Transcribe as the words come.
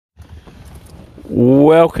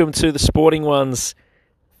Welcome to the Sporting Ones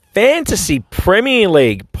Fantasy Premier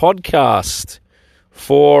League podcast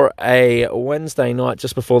for a Wednesday night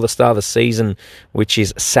just before the start of the season, which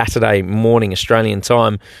is Saturday morning Australian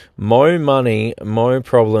time. Mo Money, Mo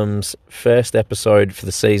Problems, first episode for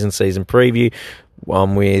the season preview.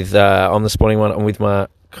 I'm the Sporting One. I'm with my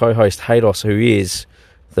co-host Haydos, who is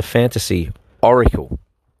the Fantasy Oracle.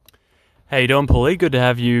 How you doing, Paulie? Good to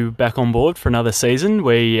have you back on board for another season.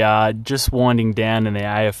 We are just winding down in the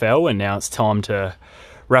AFL, and now it's time to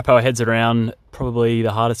wrap our heads around probably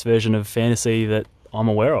the hardest version of fantasy that I'm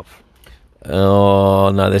aware of. Oh,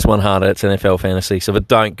 no, there's one harder. It's NFL fantasy. So, but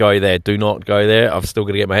don't go there. Do not go there. I've still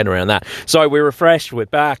got to get my head around that. So, we're refreshed. We're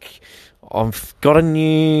back. I've got a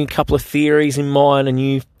new couple of theories in mind,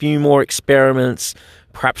 a few more experiments,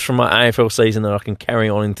 perhaps from my AFL season that I can carry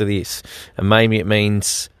on into this. And maybe it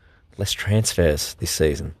means less transfers this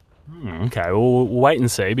season. Okay, well, we'll wait and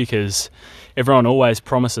see, because everyone always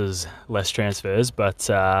promises less transfers, but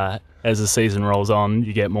as the season rolls on,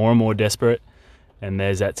 you get more and more desperate, and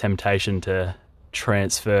there's that temptation to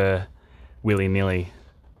transfer willy-nilly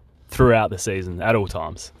throughout the season at all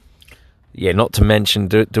times. Yeah, not to mention,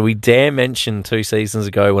 do we dare mention 2 seasons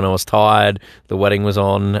ago when I was tired, the wedding was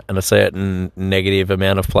on, and a certain negative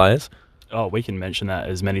amount of players? Oh, we can mention that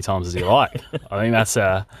as many times as you like. I think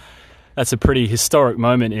that's a pretty historic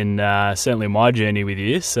moment in certainly my journey with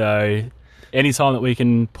you. So anytime that we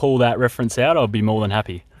can pull that reference out, I'll be more than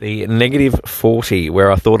happy. The negative 40, where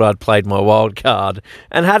I thought I'd played my wild card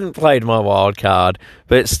and hadn't played my wild card,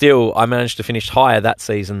 but still I managed to finish higher that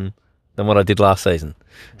season than what I did last season.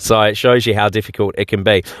 So it shows you how difficult it can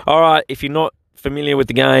be. All right, if you're not familiar with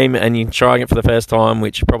the game and you're trying it for the first time,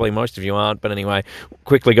 which probably most of you aren't, but anyway,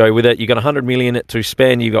 quickly go with it. You've got 100 million to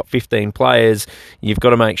spend. You've got 15 players. You've got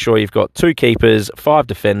to make sure you've got 2 keepers, 5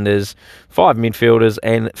 defenders, 5 midfielders,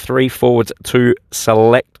 and 3 forwards to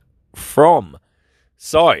select from.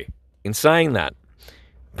 So, in saying that,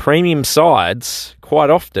 premium sides quite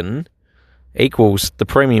often equals the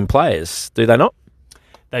premium players, do they not?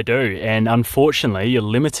 They do, and unfortunately you're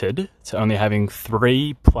limited to only having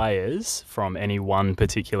 3 players from any one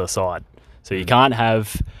particular side. So you can't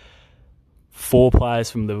have 4 players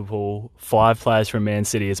from Liverpool, 5 players from Man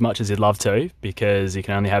City, as much as you'd love to, because you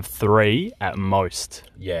can only have 3 at most.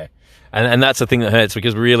 Yeah. And that's the thing that hurts,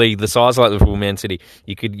 because really the size like Liverpool, Man City,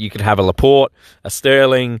 you could have a Laporte, a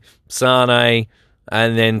Sterling, Sane,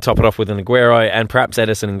 and then top it off with an Aguero and perhaps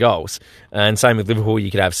Edison in goals. And same with Liverpool,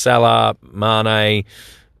 you could have Salah, Mane,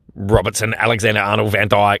 Robertson, Alexander-Arnold, Van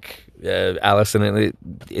Dijk, Alisson.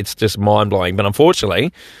 It's just mind-blowing. But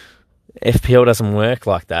unfortunately, FPL doesn't work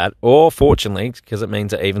like that. Or fortunately, because it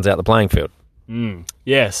means it evens out the playing field.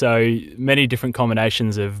 Yeah, so many different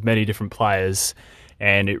combinations of many different players,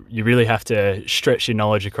 and you really have to stretch your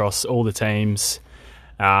knowledge across all the teams.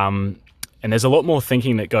 And there's a lot more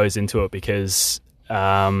thinking that goes into it, because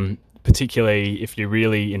particularly if you're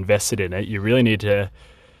really invested in it, you really need to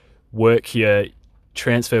work your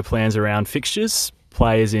transfer plans around fixtures,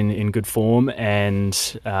 players in good form, and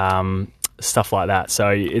stuff like that. So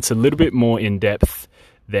it's a little bit more in-depth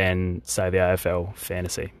than, say, the AFL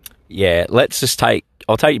fantasy. Yeah, I'll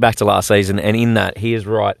take you back to last season, and in that, he is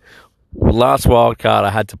right. Last wildcard I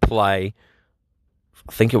had to play,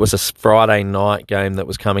 I think it was a Friday night game that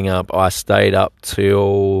was coming up. I stayed up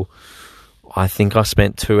till, I think I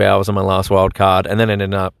spent 2 hours on my last wild card, and then it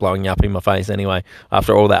ended up blowing up in my face anyway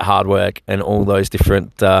after all that hard work and all those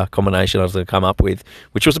different combinations I was going to come up with,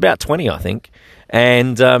 which was about 20, I think.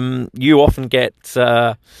 And you often get,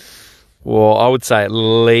 I would say at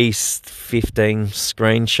least 15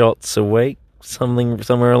 screenshots a week,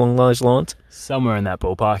 somewhere along those lines. Somewhere in that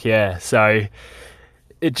ballpark, yeah. So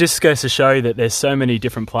it just goes to show that there's so many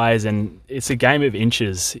different players, and it's a game of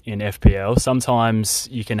inches in FPL. Sometimes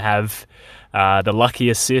you can have the lucky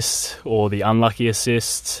assist or the unlucky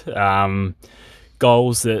assist,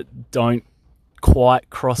 goals that don't quite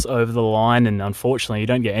cross over the line, and unfortunately you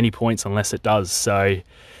don't get any points unless it does. So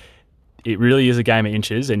it really is a game of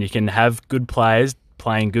inches, and you can have good players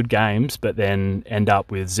playing good games but then end up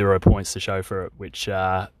with 0 points to show for it, which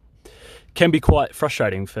can be quite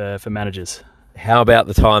frustrating for managers. How about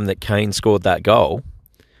the time that Kane scored that goal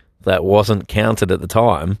that wasn't counted at the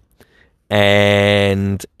time,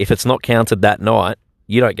 and if it's not counted that night,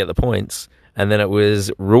 you don't get the points, and then it was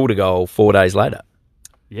ruled a goal 4 days later?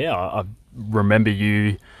 Yeah, I remember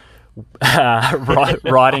you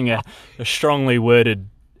writing a strongly worded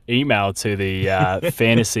email to the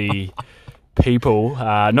fantasy people.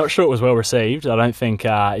 Not sure it was well received. I don't think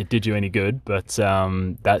it did you any good, but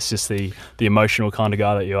that's just the emotional kind of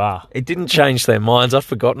guy that you are. It didn't change their minds. I've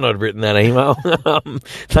forgotten I'd written that email.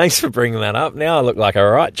 Thanks for bringing that up. Now I look like a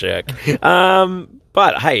right jerk.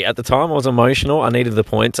 But, hey, at the time I was emotional. I needed the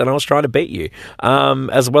points, and I was trying to beat you,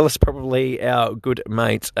 as well as probably our good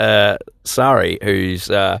mate, Sari, who's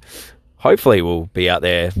hopefully will be out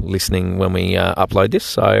there listening when we upload this.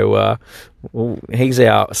 So he's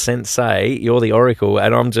our sensei, you're the oracle,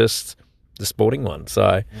 and I'm just the sporting one.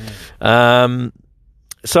 So,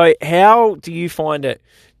 so how do you find it?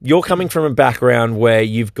 You're coming from a background where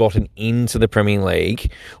you've gotten into the Premier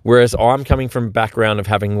League, whereas I'm coming from a background of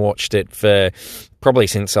having watched it for probably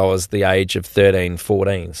since I was the age of 13,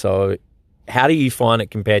 14. So how do you find it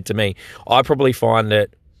compared to me? I probably find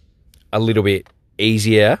it a little bit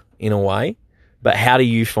easier in a way, but how do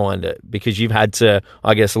you find it? Because you've had to,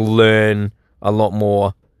 I guess, learn a lot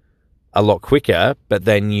more, a lot quicker, but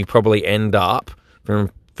then you probably end up, from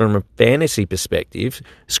a fantasy perspective,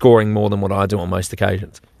 scoring more than what I do on most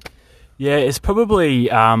occasions. Yeah, it's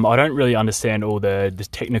probably, I don't really understand all the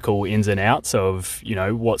technical ins and outs of,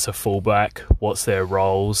 what's a fullback, what's their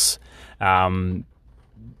roles,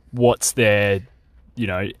 what's their,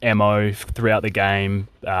 MO throughout the game,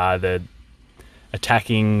 the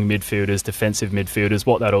attacking midfielders, defensive midfielders,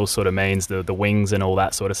 what that all sort of means, the wings and all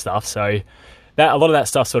that sort of stuff. So a lot of that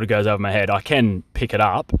stuff sort of goes over my head. I can pick it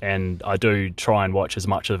up, and I do try and watch as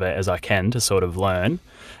much of it as I can to sort of learn.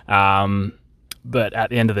 But at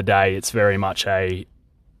the end of the day, it's very much a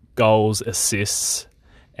goals, assists,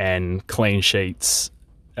 and clean sheets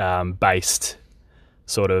based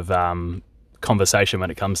sort of conversation when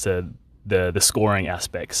it comes to the scoring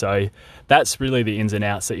aspect. So that's really the ins and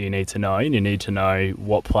outs that you need to know. And you need to know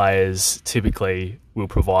what players typically will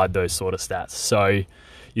provide those sort of stats. So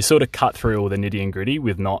you sort of cut through all the nitty and gritty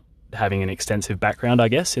with not having an extensive background, I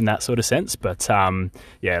guess, in that sort of sense. But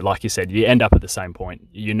like you said, you end up at the same point.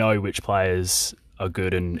 You know which players are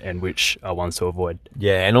good and which are ones to avoid.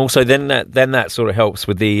 Yeah, and also then that sort of helps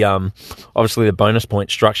with the obviously the bonus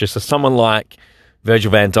point structure. So someone like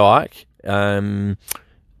Virgil van Dijk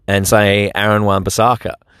and say Aaron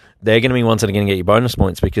Wan-Bissaka, they're going to be ones that are going to get you bonus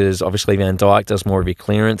points because obviously Van Dijk does more of your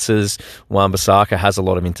clearances. Wan-Bissaka has a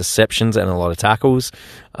lot of interceptions and a lot of tackles.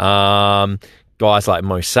 Guys like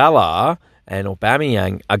Mo Salah and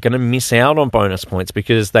Aubameyang are going to miss out on bonus points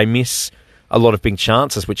because they miss a lot of big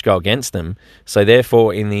chances which go against them. So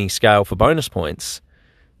therefore, in the scale for bonus points,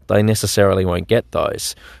 they necessarily won't get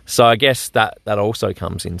those. So I guess that also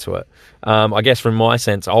comes into it. I guess from my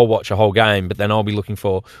sense, I'll watch a whole game, but then I'll be looking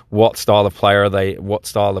for what style of play are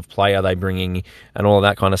they bringing, and all of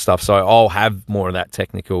that kind of stuff. So I'll have more of that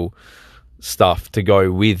technical stuff to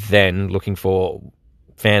go with then looking for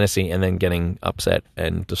fantasy and then getting upset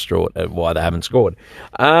and distraught at why they haven't scored.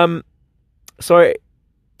 So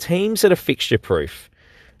teams that are fixture proof,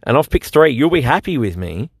 and I've picked 3. You'll be happy with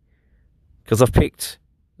me because I've picked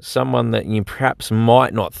someone that you perhaps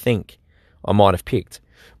might not think I might have picked.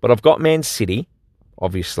 But I've got Man City,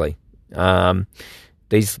 obviously.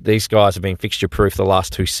 These guys have been fixture proof the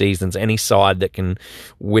last 2 seasons. Any side that can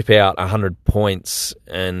whip out 100 points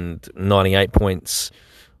and 98 points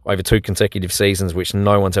over 2 consecutive seasons, which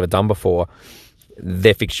no one's ever done before,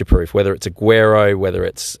 they're fixture proof. Whether it's Aguero, whether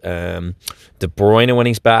it's De Bruyne when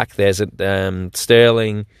he's back, there's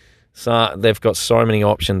Sterling. So they've got so many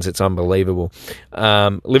options, it's unbelievable.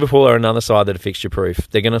 Liverpool are another side that are fixture proof.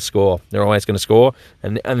 They're going to score. They're always going to score.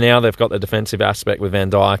 And now they've got the defensive aspect with Van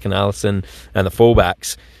Dijk and Alisson and the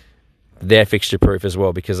fullbacks. They're fixture proof as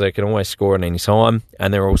well because they can always score at any time,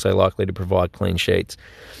 and they're also likely to provide clean sheets.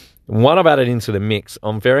 One, I've added into the mix.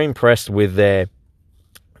 I'm very impressed with the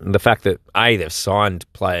fact that they've signed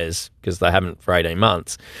players because they haven't for 18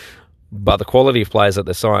 months. But the quality of players that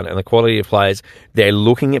they sign and the quality of players they're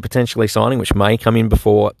looking at potentially signing, which may come in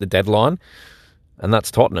before the deadline, and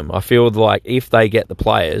that's Tottenham. I feel like if they get the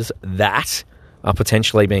players that are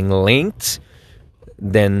potentially being linked,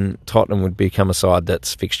 then Tottenham would become a side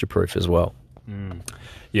that's fixture-proof as well.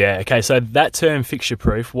 Yeah, okay, so that term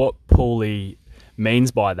fixture-proof, what Paulie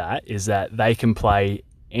means by that is that they can play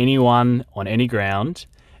anyone on any ground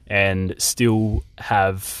and still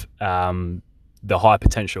have the high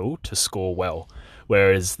potential to score well.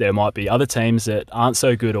 Whereas there might be other teams that aren't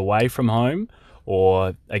so good away from home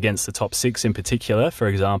or against the top 6 in particular, for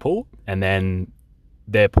example, and then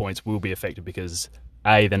their points will be affected because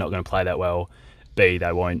A, they're not going to play that well, B,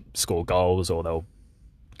 they won't score goals or they'll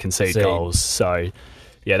concede goals. So,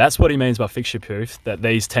 yeah, that's what he means by fixture proof, that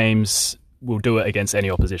these teams will do it against any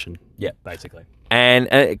opposition. Yeah. Basically. And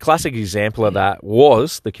a classic example of that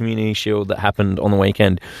was the Community Shield that happened on the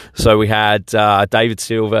weekend. So we had David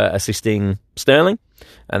Silva assisting Sterling,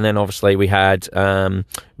 and then obviously we had Van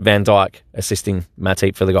Dijk assisting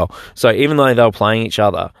Matip for the goal. So even though they were playing each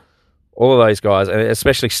other, all of those guys, and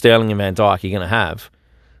especially Sterling and Van Dijk, you're going to have,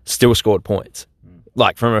 still scored points.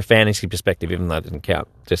 Like from a fantasy perspective, even though it didn't count,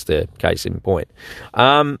 just a case in point.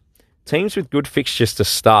 Teams with good fixtures to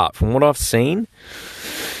start. From what I've seen,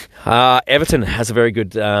 Everton has a very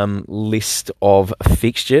good list of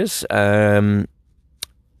fixtures.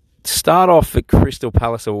 Start off at Crystal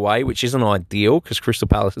Palace away, which isn't ideal because Crystal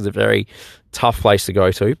Palace is a very tough place to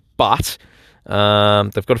go to. But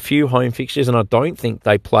they've got a few home fixtures, and I don't think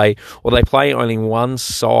they play only one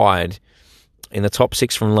side in the top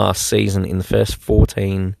 6 from last season in the first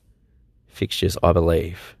 14 fixtures, I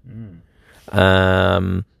believe.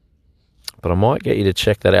 But I might get you to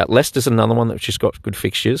check that out. Leicester's another one that's just got good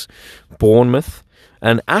fixtures. Bournemouth.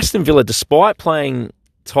 And Aston Villa, despite playing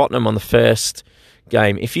Tottenham on the first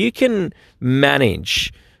game, if you can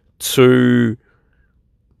manage to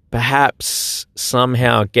perhaps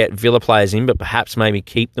somehow get Villa players in, but perhaps maybe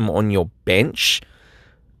keep them on your bench,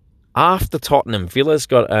 after Tottenham, Villa's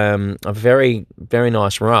got a very, very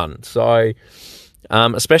nice run. So,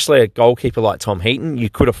 especially a goalkeeper like Tom Heaton, you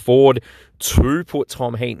could afford to put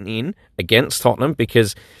Tom Heaton in against Tottenham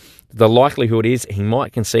because the likelihood is he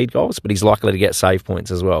might concede goals, but he's likely to get save points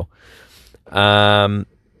as well.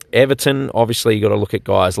 Everton, obviously, you got to look at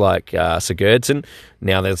guys like Sigurdsson.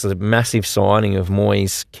 Now, there's a massive signing of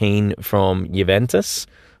Moise Kean from Juventus,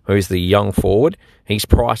 who's the young forward. He's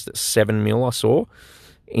priced at $7 million, I saw.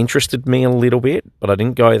 Interested me a little bit, but I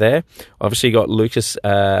didn't go there. Obviously, you got Lucas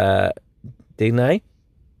Digne,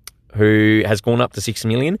 who has gone up to $6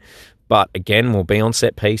 million, but again, will be on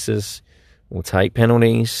set pieces, will take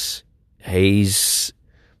penalties. He's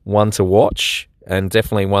one to watch and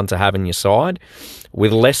definitely one to have in your side.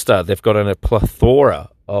 With Leicester, they've got a plethora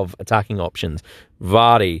of attacking options.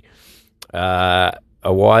 Vardy,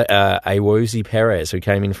 Awuzie Perez, who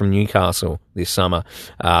came in from Newcastle this summer.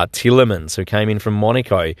 Tillemans, who came in from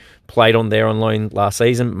Monaco, played on loan last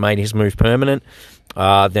season, made his move permanent.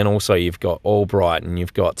 Then also you've got Albright, and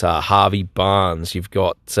you've got Harvey Barnes, you've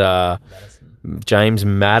got James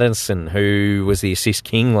Maddison, who was the assist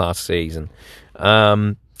king last season.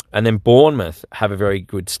 And then Bournemouth have a very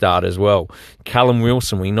good start as well. Callum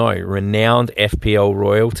Wilson, we know, renowned FPL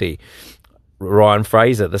royalty. Ryan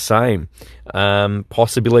Fraser, the same.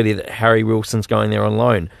 Possibility that Harry Wilson's going there on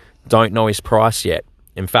loan. Don't know his price yet.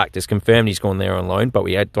 In fact, it's confirmed he's gone there on loan, but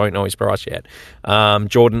we don't know his price yet.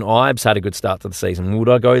 Jordan Ives had a good start to the season. Would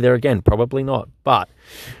I go there again? Probably not. But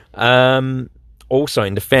also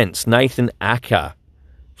in defence, Nathan Acker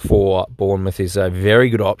for Bournemouth is a very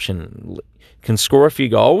good option. Can score a few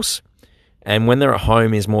goals, and when they're at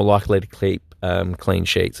home is more likely to keep clean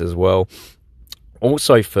sheets as well.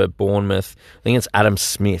 Also for Bournemouth, I think it's Adam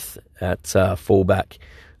Smith at fullback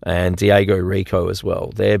and Diego Rico as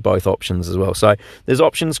well. They're both options as well. So there's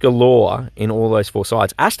options galore in all those 4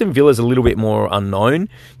 sides. Aston Villa's a little bit more unknown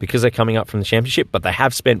because they're coming up from the Championship, but they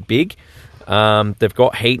have spent big. They've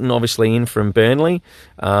got Heaton obviously in from Burnley.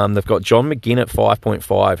 They've got John McGinn at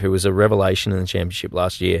 5.5, who was a revelation in the Championship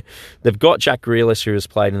last year. They've got Jack Grealish, who has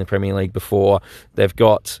played in the Premier League before. They've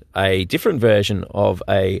got a different version of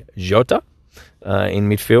a Jota in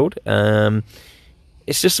midfield.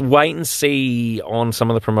 It's just wait and see on some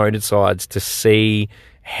of the promoted sides to see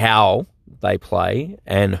how they play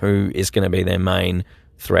and who is going to be their main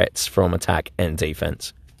threats from attack and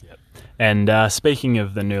defence. And speaking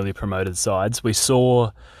of the newly promoted sides, we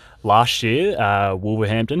saw last year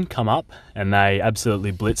Wolverhampton come up and they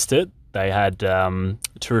absolutely blitzed it. They had a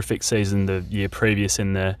terrific season the year previous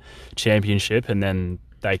in the Championship, and then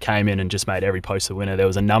they came in and just made every post a winner. There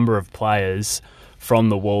was a number of players from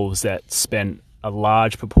the Wolves that spent a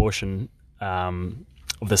large proportion of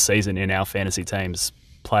the season in our fantasy teams.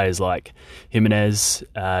 Players like Jimenez,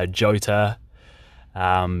 Jota,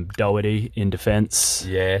 Doherty in defence.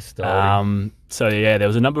 Yes, Doherty. There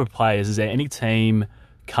was a number of players. Is there any team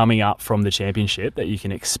coming up from the Championship that you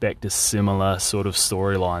can expect a similar sort of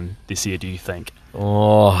storyline this year, do you think?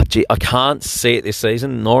 Oh, gee, I can't see it this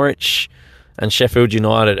season. Norwich and Sheffield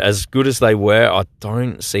United, as good as they were, I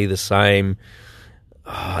don't see the same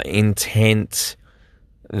intent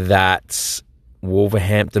that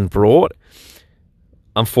Wolverhampton brought.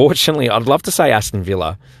 Unfortunately, I'd love to say Aston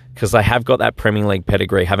Villa, because they have got that Premier League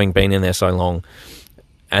pedigree, having been in there so long,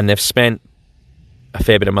 and they've spent a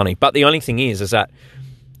fair bit of money. But the only thing is that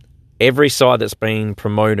every side that's been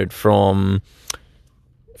promoted from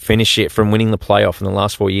finish it from winning the playoff in the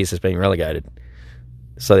last 4 years has been relegated.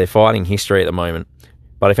 So they're fighting history at the moment.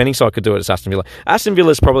 But if any side could do it, it's Aston Villa. Aston Villa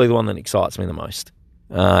is probably the one that excites me the most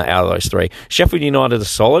out of those three. Sheffield United are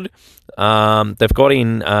solid. They've got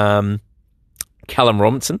in Callum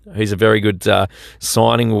Robinson, who's a very good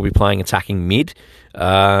signing, will be playing attacking mid.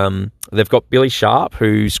 They've got Billy Sharp,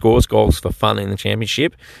 who scores goals for fun in the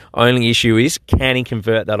Championship. Only issue is, can he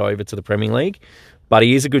convert that over to the Premier League? But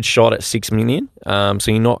he is a good shot at $6 million.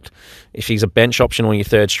 So you're not, if he's a bench option or your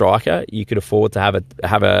third striker, you could afford to have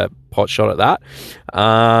a pot shot at that.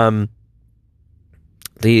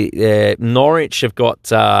 The Norwich have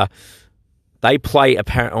got. They play.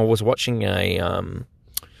 Apparently, I was watching a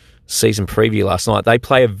season preview last night. They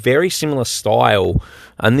play a very similar style,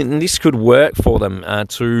 and this could work for them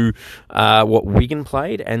to what Wigan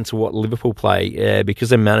played and to what Liverpool play,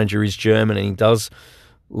 because their manager is German and he does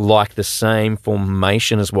like the same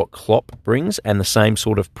formation as what Klopp brings and the same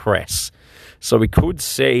sort of press. So we could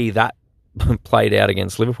see that played out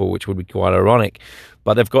against Liverpool, which would be quite ironic.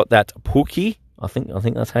 But they've got that Pukki, I think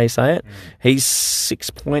that's how you say it. He's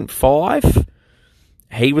 6.5.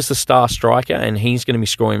 He was the star striker, and he's going to be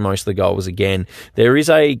scoring most of the goals again. There is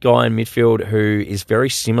a guy in midfield who is very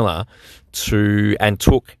similar to and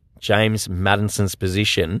took James Maddison's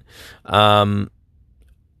position. I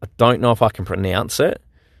don't know if I can pronounce it,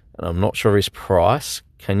 and I'm not sure his price.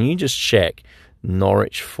 Can you just check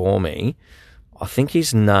Norwich for me? I think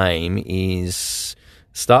his name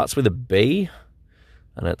starts with a B,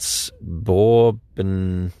 and it's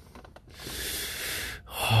Bourbon.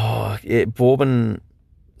 Bourbon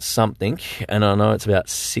something, and I know it's about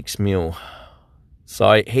 $6 million.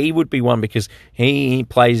 So he would be one because he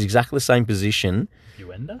plays exactly the same position.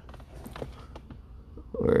 Buenda?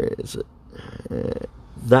 Where is it?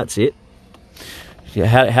 That's it.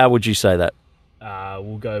 Yeah, how would you say that?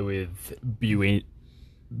 We'll go with Buendia.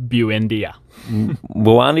 Buendia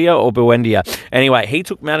or Buendia. Anyway, he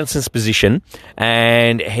took Maddison's position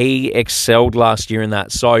and he excelled last year in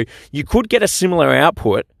that. So you could get a similar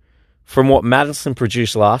output from what Maddison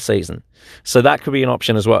produced last season. So that could be an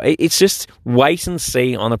option as well. It's just wait and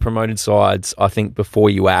see on the promoted sides, I think, before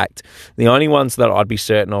you act. The only ones that I'd be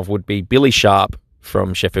certain of would be Billy Sharp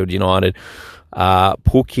from Sheffield United,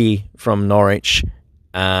 Pukki from Norwich,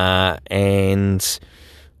 and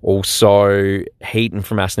also Heaton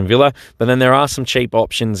from Aston Villa. But then there are some cheap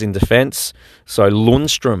options in defence. So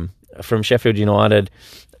Lundstrom from Sheffield United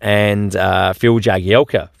and Phil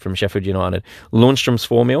Jagielka from Sheffield United. Lundstrom's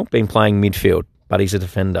 $4 million, been playing midfield, but he's a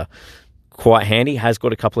defender. Quite handy, has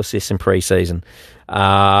got a couple of assists in pre-season.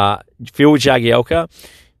 Phil Jagielka,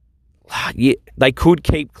 they could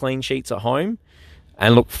keep clean sheets at home.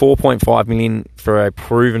 And look, $4.5 million for a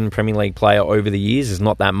proven Premier League player over the years is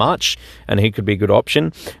not that much, and he could be a good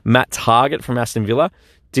option. Matt Targett from Aston Villa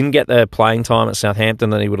didn't get the playing time at Southampton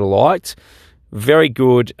that he would have liked. Very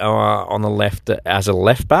good on the left as a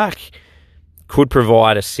left back. Could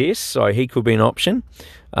provide assists, so he could be an option.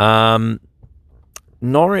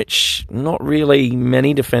 Norwich, not really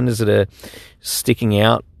many defenders that are sticking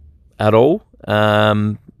out at all,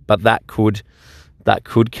 but that could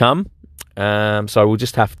come. So we'll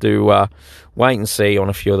just have to wait and see on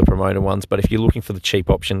a few of the promoted ones. But if you're looking for the cheap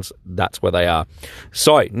options, that's where they are.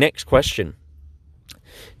 So, next question.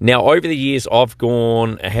 Now, over the years, I've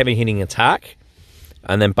gone a heavy-hitting attack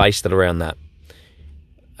and then based it around that.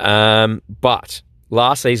 But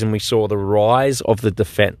last season, we saw the rise of the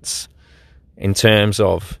defence in terms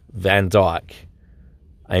of Van Dijk,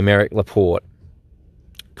 Aymeric Laporte,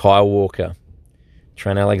 Kyle Walker,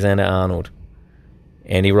 Trent Alexander-Arnold,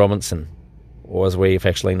 Andy Robinson, or as we've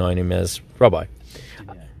actually known him as Robbo.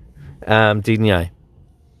 Digne.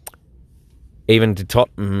 Even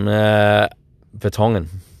Vertonghen,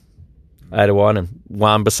 Adewinen,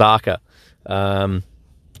 Wan Bissaka,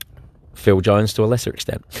 Phil Jones to a lesser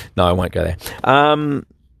extent. No, I won't go there.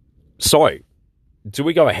 So, do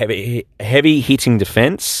we go a heavy hitting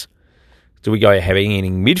defence? Do we go a heavy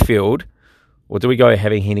hitting midfield? Or do we go a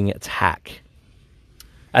heavy hitting attack?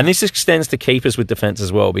 And this extends to keepers with defence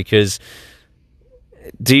as well, because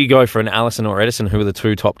do you go for an Alisson or Edison, who were the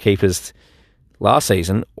two top keepers last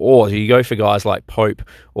season, or do you go for guys like Pope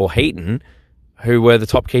or Heaton, who were the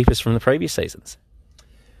top keepers from the previous seasons?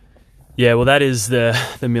 Yeah, well, that is the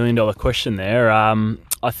million-dollar question there.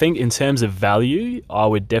 I think in terms of value, I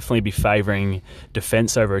would definitely be favouring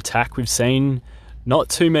defence over attack. We've seen not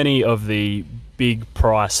too many of the big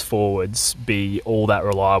price forwards be all that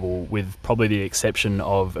reliable, with probably the exception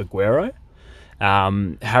of Aguero.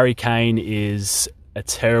 Harry Kane is a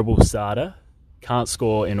terrible starter. Can't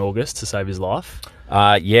score in August to save his life.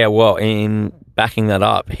 Yeah, well, in backing that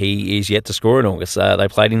up, he is yet to score in August. They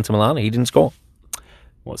played Inter Milan. He didn't score.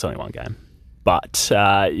 Well, it's only one game. But,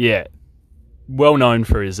 yeah, well known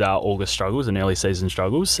for his August struggles and early season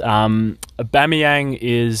struggles. Aubameyang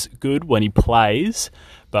is good when he plays,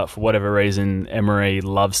 but for whatever reason, Emery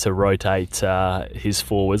loves to rotate his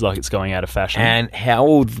forwards like it's going out of fashion. And how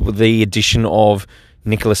will the addition of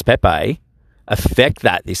Nicolas Pepe affect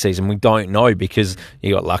that this season? We don't know, because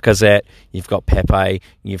you've got Lacazette, you've got Pepe,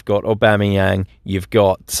 you've got Aubameyang, you've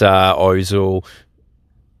got Ozil.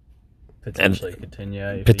 Potentially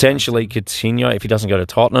Coutinho. Coutinho if he doesn't go to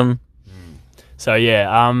Tottenham. So,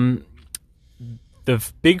 yeah,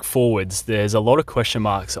 the big forwards, there's a lot of question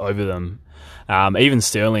marks over them. Even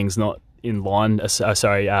Sterling's not in line.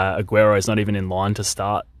 Aguero is not even in line to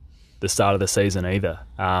start the start of the season either.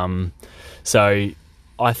 So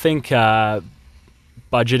I think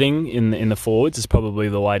budgeting in the forwards is probably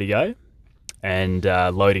the way to go, and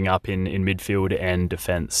loading up in midfield and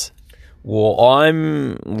defence. Well,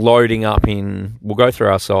 I'm loading up in... We'll go through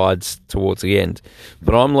our sides towards the end,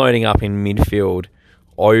 but I'm loading up in midfield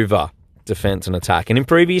over defence and attack. And in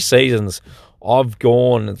previous seasons, I've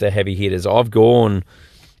gone the heavy hitters. I've gone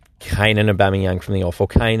Kane and Aubameyang from the off, or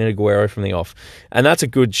Kane and Aguero from the off. And that's a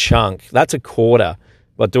good chunk. That's a quarter.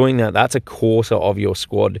 By doing that, that's a quarter of your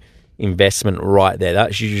squad investment right there.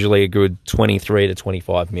 That's usually a good 23 to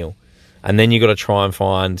 25 mil. And then you've got to try and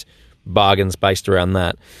find bargains based around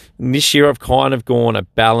that. This year I've kind of gone a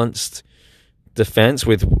balanced defence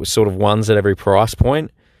with sort of ones at every price point.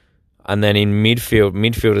 And then in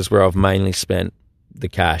midfield is where I've mainly spent the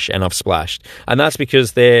cash, and I've splashed. And that's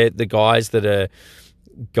because they're the guys that are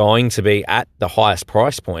going to be at the highest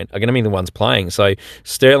price point are going to be the ones playing. So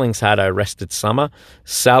Sterling's had a rested summer.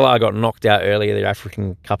 Salah got knocked out earlier the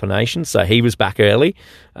African Cup of Nations, so he was back early.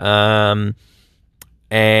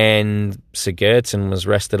 And Sigurdsson was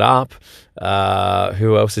rested up.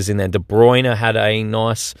 Who else is in there? De Bruyne had a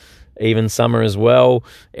nice even summer as well.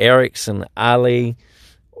 Eriksen, Ali,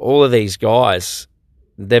 all of these guys,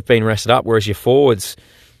 they've been rested up, whereas your forwards,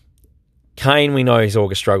 Kane, we know his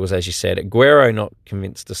August struggles, as you said. Aguero, not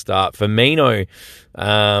convinced to start. Firmino,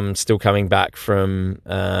 still coming back from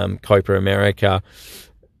Copa America.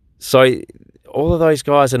 So all of those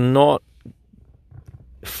guys are not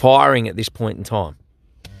firing at this point in time.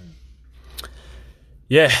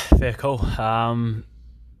 Yeah, fair call.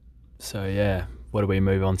 So, yeah, what do we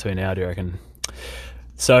move on to now, do you reckon?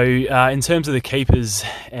 So, in terms of the keepers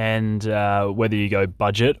and whether you go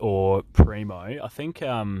budget or primo, I think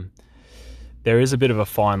there is a bit of a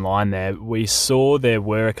fine line there. We saw there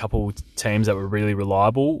were a couple teams that were really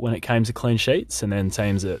reliable when it came to clean sheets, and then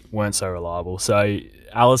teams that weren't so reliable. So,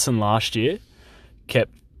 Alisson last year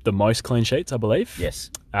kept the most clean sheets, I believe.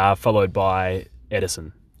 Yes. Followed by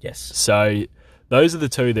Edison. Yes. So those are the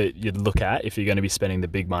two that you'd look at if you're going to be spending the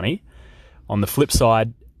big money. On the flip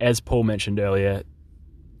side, as Paul mentioned earlier,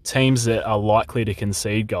 teams that are likely to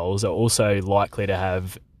concede goals are also likely to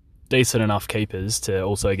have decent enough keepers to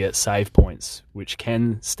also get save points, which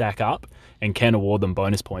can stack up and can award them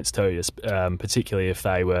bonus points too, particularly if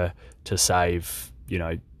they were to save,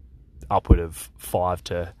 upward of 5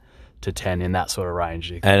 to 10 in that sort of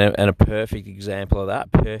range. And a perfect example of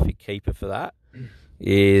that, perfect keeper for that,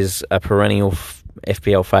 is a perennial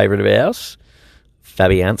FPL favourite of ours,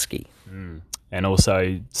 Fabianski. And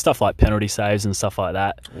also stuff like penalty saves and stuff like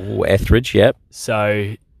that. Ooh, Etheridge, yep.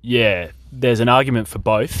 So, yeah, there's an argument for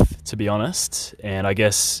both, to be honest. And I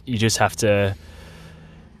guess you just have to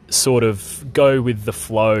sort of go with the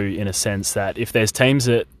flow in a sense that if there's teams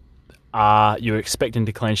that you're expecting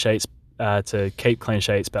to clean sheets, to keep clean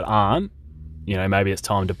sheets but aren't, maybe it's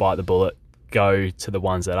time to bite the bullet, go to the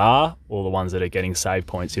ones that are, or the ones that are getting save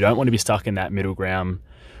points. You don't want to be stuck in that middle ground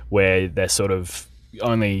where they're sort of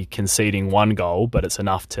only conceding one goal, but it's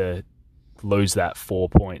enough to lose that 4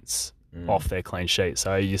 points off their clean sheet.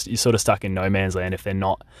 So you're sort of stuck in no man's land if they're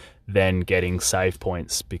not then getting save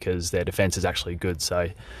points because their defence is actually good. So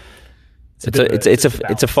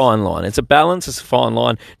it's a fine line. It's a balance. It's a fine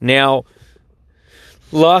line. Now,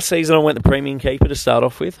 last season I went the premium keeper to start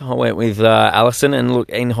off with. I went with Alisson, and look,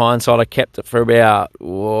 in hindsight, I kept it for about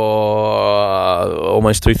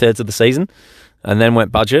almost 2/3 of the season, and then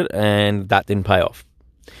went budget, and that didn't pay off.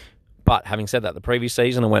 But having said that, the previous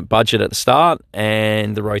season I went budget at the start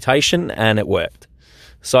and the rotation, and it worked.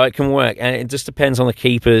 So it can work, and it just depends on the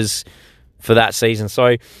keepers for that season.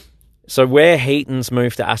 So where Heaton's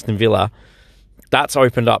moved to Aston Villa, that's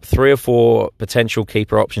opened up 3 or 4 potential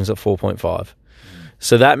keeper options at 4.5.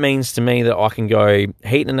 So that means to me that I can go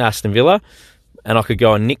Heaton and Aston Villa, and I could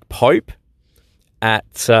go a Nick Pope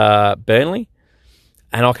at Burnley,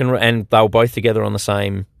 and they were both together on the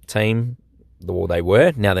same team. Well, they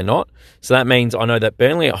were. Now they're not. So that means I know that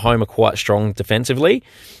Burnley at home are quite strong defensively.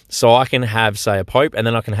 So I can have, say, a Pope, and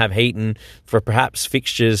then I can have Heaton for perhaps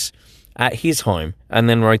fixtures at his home, and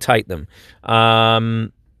then rotate them.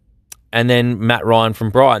 And then Matt Ryan from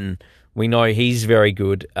Brighton. We know he's very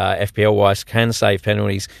good FPL-wise, can save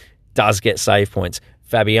penalties, does get save points.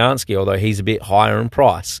 Fabianski, although he's a bit higher in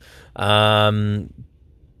price. Another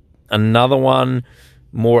one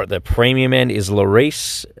more at the premium end is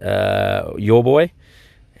Lloris, your boy.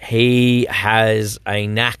 He has a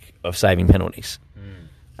knack of saving penalties,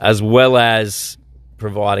 as well as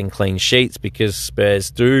providing clean sheets, because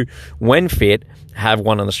Spurs do, when fit, have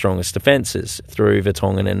one of the strongest defences through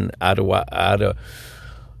Vertonghen and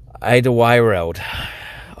Alderweireld.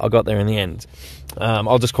 I got there in the end.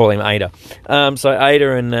 I'll just call him Ada. So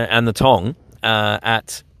Ada and the Tong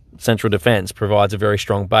at central defence provides a very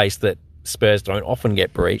strong base that Spurs don't often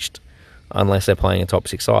get breached unless they're playing a top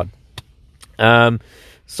six side.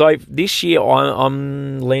 So this year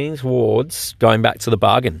I'm leaning towards going back to the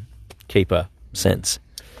bargain keeper sense.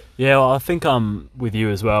 Yeah, well, I think I'm with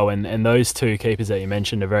you as well. And those two keepers that you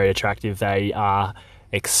mentioned are very attractive. They are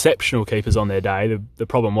exceptional keepers on their day. The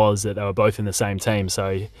problem was that they were both in the same team,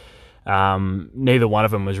 so neither one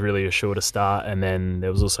of them was really assured to start. And then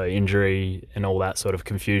there was also injury and all that sort of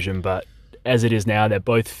confusion. But as it is now, they're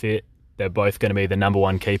both fit. They're both going to be the number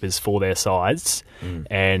one keepers for their sides.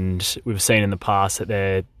 And we've seen in the past that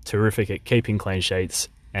they're terrific at keeping clean sheets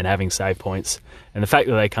and having save points. And the fact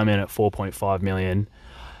that they come in at 4.5 million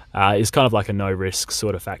is kind of like a no-risk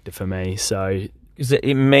sort of factor for me. So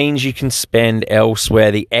it means you can spend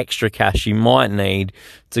elsewhere the extra cash you might need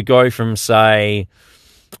to go from, say,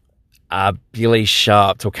 Billy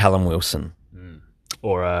Sharp to Callum Wilson.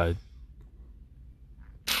 Or a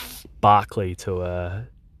Barkley to a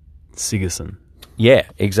Sigurdsson. Yeah,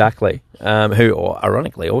 exactly. Who,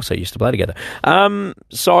 ironically, also used to play together.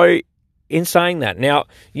 So, in saying that, now,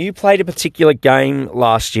 you played a particular game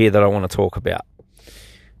last year that I want to talk about.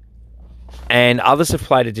 And others have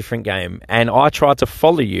played a different game. And I tried to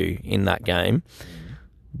follow you in that game,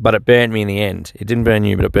 but it burnt me in the end. It didn't burn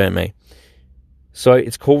you, but it burnt me. So,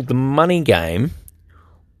 it's called the money game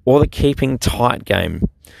or the keeping tight game.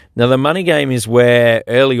 Now, the money game is where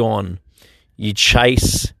early on you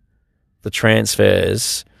chase the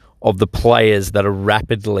transfers of the players that are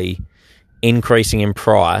rapidly increasing in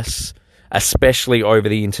price, especially over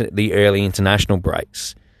the early international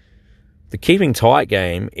breaks. The keeping tight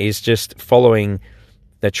game is just following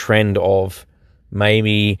the trend of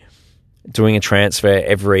maybe doing a transfer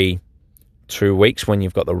every 2 weeks when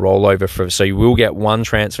you've got the rollover so you will get one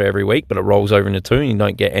transfer every week, but it rolls over into two, and you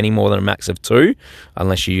don't get any more than a max of two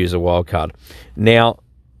unless you use a wild card. Now,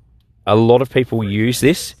 a lot of people use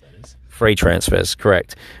this. Free transfers,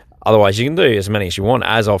 correct. Otherwise, you can do as many as you want,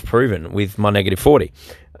 as I've proven with my negative 40.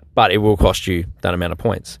 But it will cost you that amount of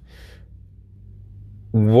points.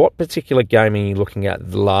 What particular game are you looking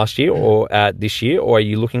at last year or this year, or are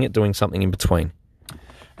you looking at doing something in between?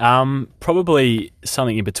 Probably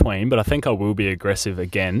something in between, but I think I will be aggressive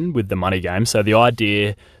again with the money game. So the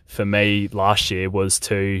idea for me last year was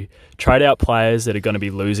to trade out players that are going to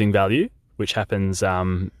be losing value, which happens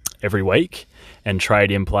every week, and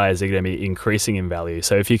trade in players that are going to be increasing in value.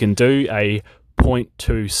 So if you can do a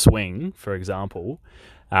 0.2 swing, for example,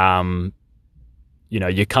 you're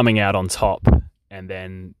coming out on top. And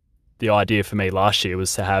then the idea for me last year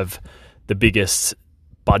was to have the biggest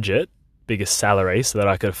budget, biggest salary, so that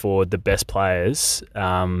I could afford the best players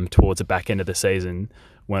towards the back end of the season,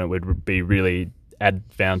 when it would be really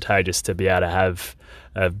advantageous to be able to have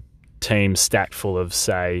a team stacked full of,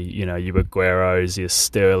 say, your Agueros, your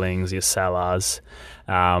Sterlings, your Salahs,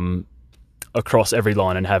 across every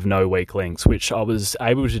line, and have no weak links, which I was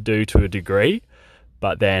able to do to a degree.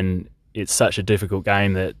 But then it's such a difficult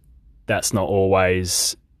game that's not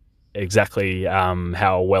always exactly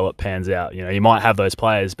how well it pans out. You might have those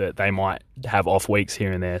players, but they might have off weeks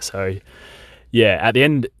here and there. So, yeah, at the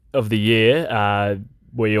end of the year,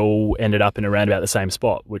 we all ended up in around about the same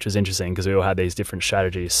spot, which was interesting because we all had these different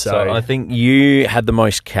strategies. So I think you had the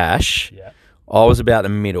most cash. Yeah. I was about the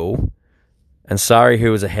middle. And Sari,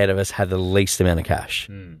 who was ahead of us, had the least amount of cash.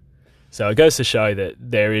 So it goes to show that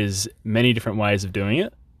there is many different ways of doing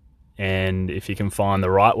it. And if you can find the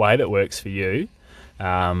right way that works for you,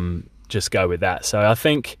 just go with that. So I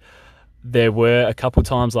think there were a couple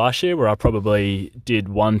times last year where I probably did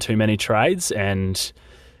one too many trades, and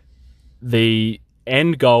the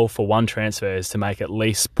end goal for one transfer is to make at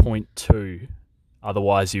least 0.2.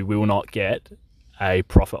 Otherwise, you will not get a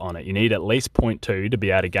profit on it. You need at least 0.2 to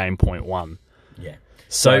be able to gain 0.1. Yeah.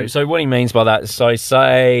 So what he means by that, so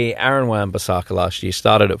say Aaron Wan-Bissaka last year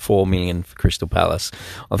started at 4 million for Crystal Palace.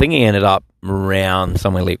 I think he ended up around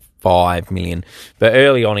somewhere like 5 million. But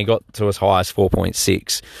early on, he got to as high as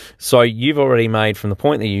 4.6. So you've already made from the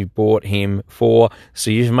point that you bought him for,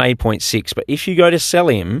 so you've made 0.6. But if you go to sell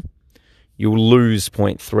him, you'll lose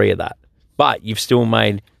 0.3 of that. But you've still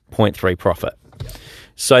made 0.3 profit.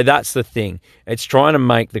 So that's the thing. It's trying to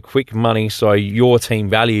make the quick money so your team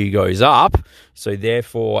value goes up, so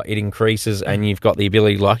therefore it increases and you've got the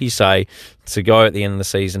ability, like you say, to go at the end of the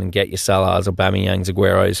season and get your Salahs, Aubameyangs,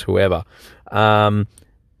 Agueros, whoever.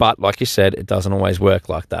 But like you said, it doesn't always work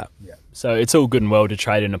like that. Yeah. So it's all good and well to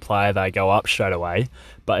trade in a player, they go up straight away,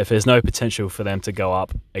 but if there's no potential for them to go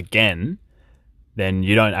up again, then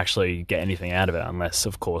you don't actually get anything out of it unless,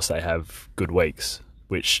 of course, they have good weeks,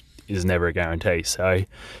 which is never a guarantee. So,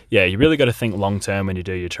 yeah, you really got to think long term when you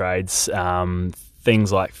do your trades.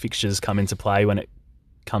 Things like fixtures come into play when it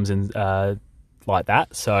comes in like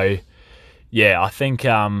that. So, yeah, I think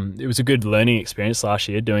it was a good learning experience last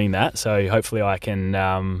year doing that. So hopefully I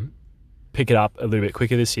can pick it up a little bit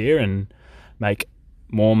quicker this year and make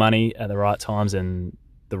more money at the right times and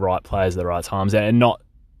the right players at the right times, and not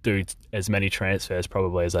do as many transfers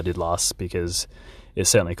probably as I did last, because it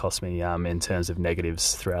certainly cost me in terms of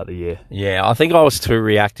negatives throughout the year. Yeah, I think I was too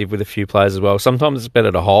reactive with a few players as well. Sometimes it's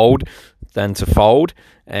better to hold than to fold.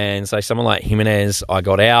 And so someone like Jimenez, I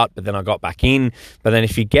got out, but then I got back in. But then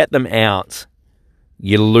if you get them out,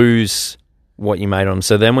 you lose what you made on them.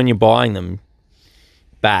 So then when you're buying them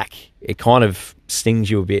back, it kind of stings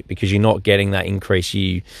you a bit because you're not getting that increase.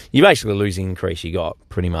 You basically lose the increase you got,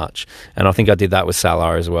 pretty much. And I think I did that with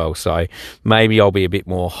Salah as well. So maybe I'll be a bit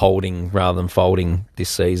more holding rather than folding this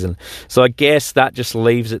season. So I guess that just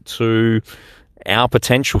leaves it to our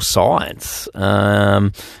potential sides.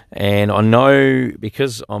 And I know,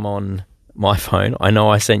 because I'm on my phone, I know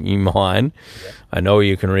I sent you mine. Yeah. I know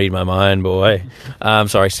you can read my mind, boy.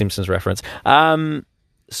 Sorry, Simpsons reference.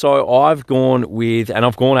 So I've gone with, and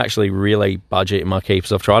I've gone actually really budget in my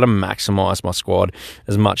keepers. I've tried to maximise my squad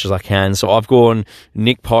as much as I can. So I've gone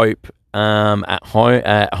Nick Pope at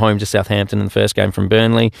home to Southampton in the first game from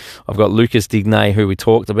Burnley. I've got Lucas Digne, who we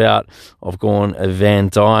talked about. I've gone Van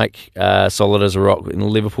Dijk, solid as a rock in the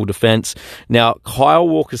Liverpool defence. Now, Kyle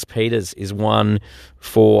Walker-Peters is one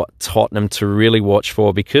for Tottenham to really watch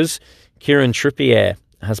for, because Kieran Trippier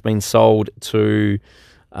has been sold to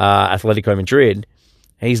Atletico Madrid.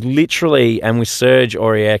 He's literally, and with Serge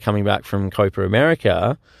Aurier coming back from Copa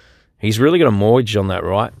America, he's really got a mortgage on that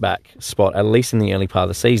right back spot, at least in the early part of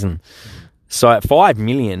the season. So at 5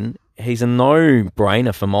 million, he's a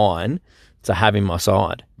no-brainer for mine to have in my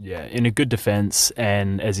side. Yeah, in a good defence,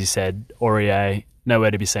 and as you said, Aurier,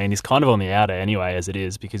 nowhere to be seen. He's kind of on the outer anyway, as it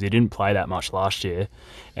is, because he didn't play that much last year.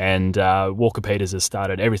 And Walker-Peters has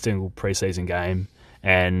started every single preseason game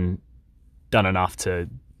and done enough to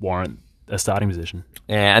warrant a starting position.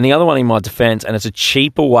 Yeah, and the other one in my defence, and it's a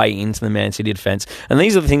cheaper way into the Man City defence, and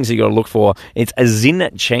these are the things you got to look for. It's a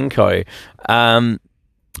Zinchenko. Now,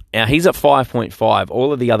 he's at 5.5.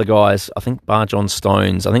 All of the other guys, I think bar John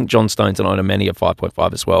Stones, I think John Stones and Onameni at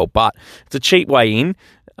 5.5 as well, but it's a cheap way in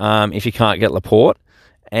if you can't get Laporte.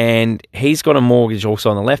 And he's got a mortgage also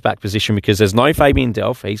on the left-back position because there's no Fabian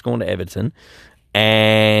Delph. He's gone to Everton.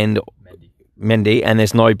 And Mendy, and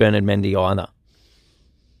there's no Bernard Mendy either.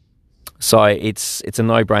 So it's a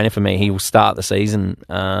no-brainer for me. He will start the season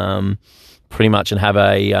pretty much and have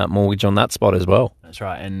a mortgage on that spot as well. That's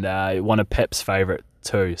right, and one of Pep's favourite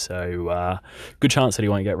too. So good chance that he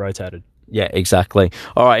won't get rotated. Yeah, exactly.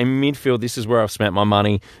 All right, in midfield, this is where I've spent my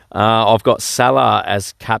money. I've got Salah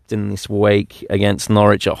as captain this week against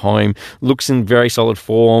Norwich at home. Looks in very solid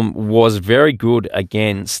form. Was very good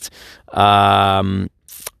against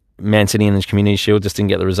Man City in the Community Shield, just didn't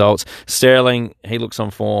get the results. Sterling, he looks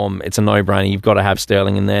on form. It's a no-brainer. You've got to have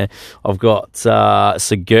Sterling in there. I've got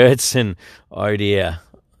Sigurdsson. Oh dear.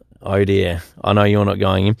 I know you're not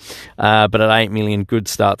going in. But at 8 million, good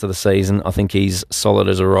start to the season. I think he's solid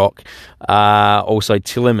as a rock. Also,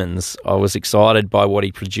 Tielemans. I was excited by what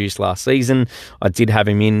he produced last season. I did have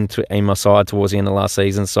him in my side towards the end of last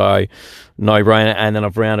season, so no-brainer. And then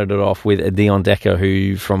I've rounded it off with Dion Decker,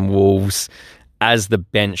 who from Wolves, as the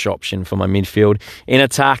bench option for my midfield. In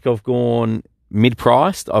attack, I've gone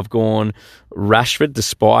mid-priced. I've gone Rashford,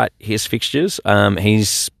 despite his fixtures.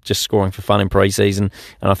 He's just scoring for fun in pre-season,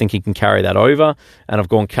 and I think he can carry that over. And I've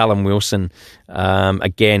gone Callum Wilson,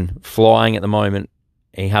 again, flying at the moment.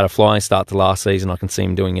 He had a flying start to last season. I can see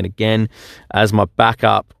him doing it again. As my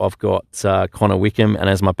backup, I've got Connor Wickham, and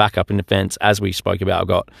as my backup in defence, as we spoke about, I've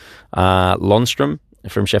got Lundstram.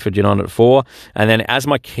 from Sheffield United at 4. And then as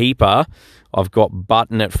my keeper, I've got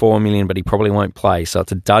Button at 4 million, but he probably won't play. So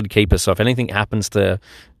it's a dud keeper. So if anything happens to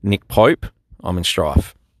Nick Pope, I'm in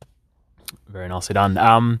strife. Very nicely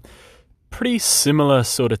done. Pretty similar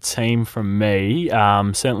sort of team from me.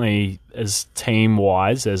 Certainly as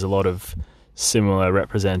team-wise, there's a lot of similar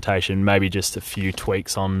representation, maybe just a few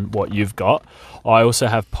tweaks on what you've got. I also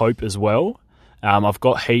have Pope as well. I've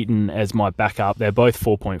got Heaton as my backup. They're both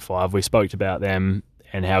 4.5. We spoke about them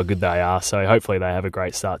and how good they are, so hopefully they have a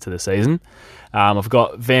great start to the season. I've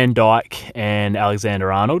got Van Dijk and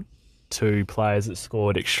Alexander-Arnold, 2 players that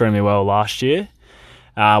scored extremely well last year.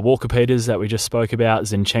 Walker-Peters that we just spoke about,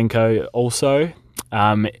 Zinchenko also.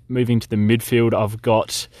 Moving to the midfield, I've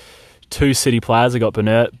got 2 City players. I've got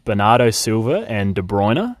Bernardo Silva and De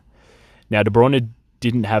Bruyne. Now, De Bruyne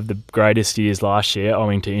didn't have the greatest years last year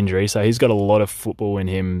owing to injury, so he's got a lot of football in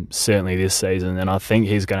him certainly this season, and I think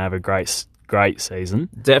he's going to have a great season.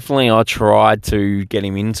 Definitely, I tried to get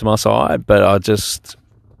him into my side, but I just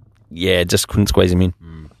couldn't squeeze him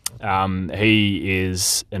in. He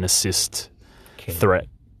is an assist threat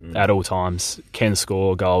at all times. Can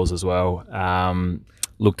score goals as well.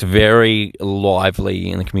 Looked very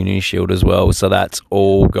lively in the Community Shield as well, so that's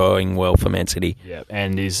all going well for Man City. Yeah,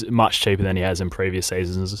 and is much cheaper than he has in previous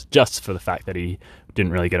seasons, just for the fact that he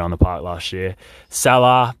didn't really get on the park last year.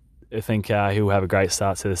 Salah, I think he'll have a great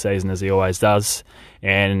start to the season, as he always does.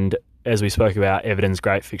 And as we spoke about, Everton's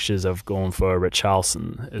great fixtures, I've gone for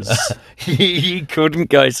Richarlison. You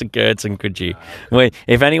couldn't go Sigurdsson, could you? Wait,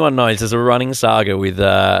 if anyone knows, there's a running saga with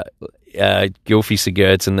Gylfi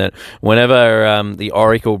Sigurdsson that whenever the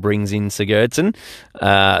Oracle brings in Sigurdsson,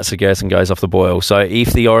 Sigurdsson goes off the boil. So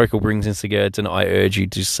if the Oracle brings in Sigurdsson, I urge you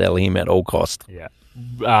to sell him at all cost. Yeah,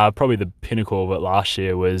 probably the pinnacle of it last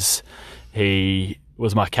year was he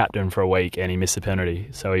was my captain for a week and he missed a penalty,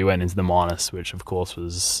 so he went into the minus, which of course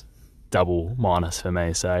was double minus for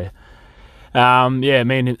me. So me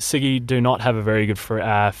and Siggy do not have a very good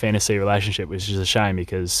fantasy relationship, which is a shame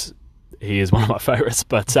because he is one of my favourites.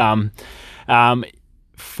 But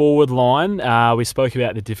forward line, we spoke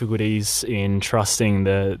about the difficulties in trusting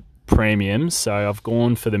the premiums, so I've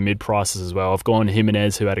gone for the mid-prices as well. I've gone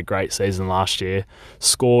Jimenez, who had a great season last year,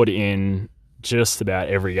 scored in just about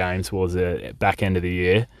every game towards the back end of the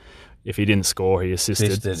year. If he didn't score, he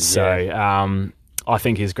assisted. So I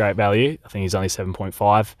think he's great value. I think he's only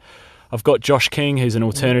 7.5. I've got Josh King, who's an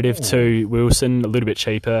alternative to Wilson, a little bit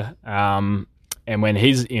cheaper. And when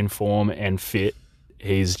he's in form and fit,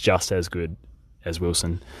 he's just as good as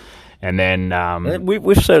Wilson. And then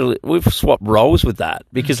we've swapped roles with that,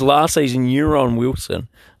 because last season you were on Wilson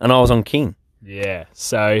and I was on King. Yeah.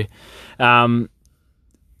 So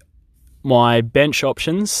my bench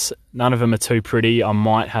options, none of them are too pretty. I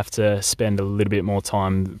might have to spend a little bit more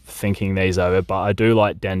time thinking these over, but I do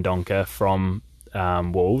like Dendoncker from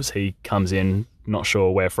Wolves. He comes in, not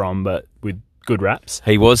sure where from, but with good raps.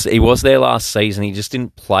 He was there last season. He just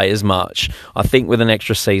didn't play as much. I think with an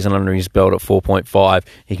extra season under his belt at 4.5,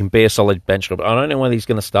 he can be a solid bench job. I don't know whether he's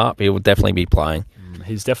going to start, but he will definitely be playing.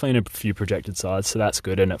 He's definitely in a few projected sides, so that's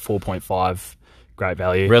good. And at 4.5, great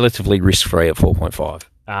value. Relatively risk-free at 4.5.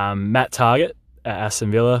 Matt Targett at Aston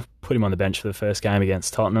Villa, put him on the bench for the first game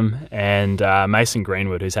against Tottenham. And Mason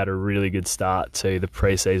Greenwood, who's had a really good start to the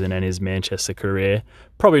pre-season and his Manchester career.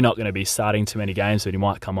 Probably not going to be starting too many games, but he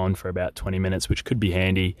might come on for about 20 minutes, which could be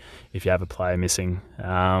handy if you have a player missing.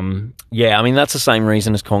 That's the same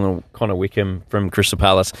reason as Connor Wickham from Crystal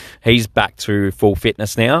Palace. He's back to full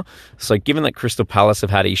fitness now. So given that Crystal Palace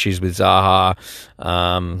have had issues with Zaha,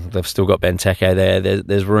 they've still got Benteke there,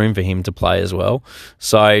 there's room for him to play as well.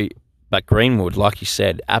 So, but Greenwood, like you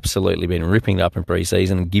said, absolutely been ripping it up in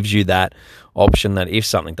pre-season and gives you that option that if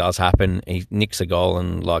something does happen, he nicks a goal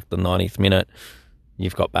in like the 90th minute,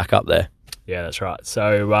 you've got back up there. Yeah, that's right.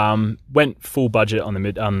 So went full budget on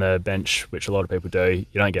the bench, which a lot of people do.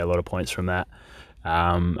 You don't get a lot of points from that.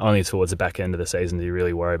 Only towards the back end of the season do you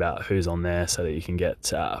really worry about who's on there, so that you can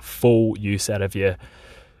get full use out of your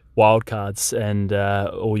wild cards and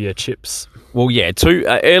all your chips. Well, yeah,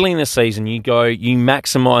 early in the season, you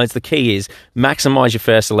maximise. The key is maximise your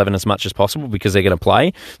first 11 as much as possible because they're going to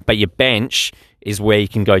play, but your bench is where you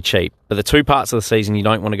can go cheap. But the 2 parts of the season you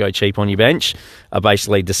don't want to go cheap on your bench are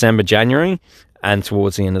basically December, January, and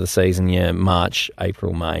towards the end of the season, March,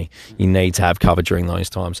 April, May. You need to have cover during those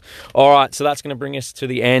times. All right, so that's going to bring us to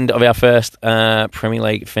the end of our first Premier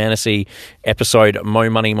League fantasy episode, Mo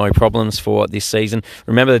Money, Mo Problems for this season.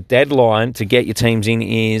 Remember, the deadline to get your teams in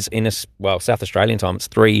is South Australian time. It's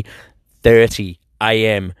 3:30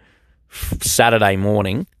 a.m. Saturday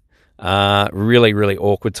morning. Really, really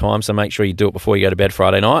awkward time, so make sure you do it before you go to bed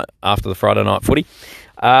Friday night, after the Friday night footy.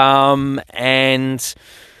 And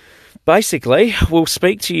basically, we'll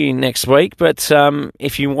speak to you next week, but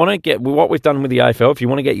if you want to get what we've done with the AFL, if you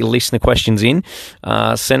want to get your listener questions in,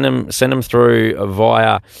 send them through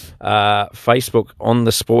via Facebook on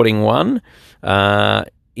The Sporting One,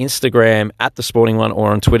 Instagram at The Sporting One,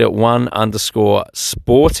 or on Twitter,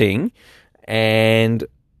 @1_sporting, and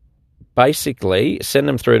basically send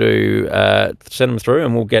them through,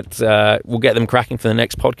 and we'll get them cracking for the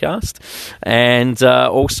next podcast. And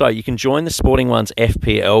also, you can join the Sporting One's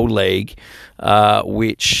FPL League,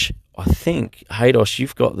 which I think, Haydos,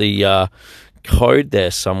 you've got the code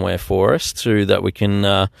there somewhere for us too, that we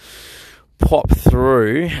can pop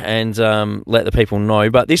through and let the people know.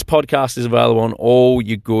 But this podcast is available on all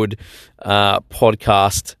your good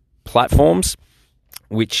podcast platforms,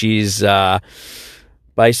 which is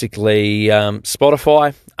basically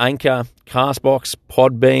Spotify, Anchor, Castbox,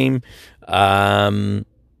 Podbeam,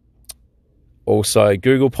 also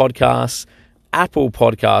Google Podcasts, Apple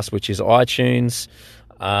Podcasts, which is iTunes.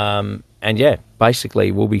 And yeah,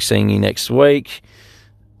 basically we'll be seeing you next week.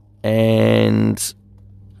 And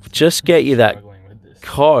just get you that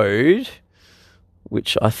code,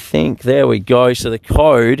 which I think, there we go. So the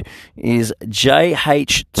code is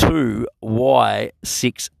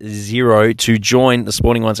JH2Y60 to join the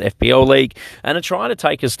Sporting One's FPL League, and are trying to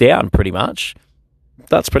take us down pretty much.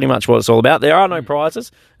 That's pretty much what it's all about. There are no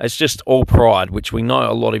prizes. It's just all pride, which we know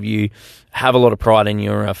a lot of you have a lot of pride in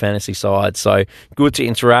your fantasy side. So good to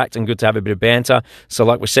interact and good to have a bit of banter. So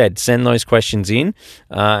like we said, send those questions in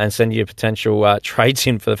and send your potential trades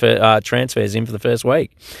in for the transfers in for the first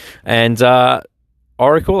week. And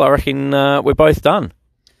Oracle, I reckon we're both done.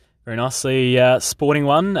 Very nicely, Sporting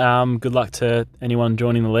One. Good luck to anyone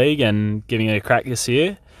joining the league and giving it a crack this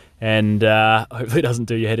year. And hopefully it doesn't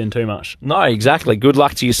do your head in too much. No, exactly. Good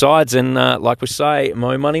luck to your sides. And like we say,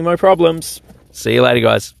 mo money, mo problems. See you later,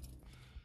 guys.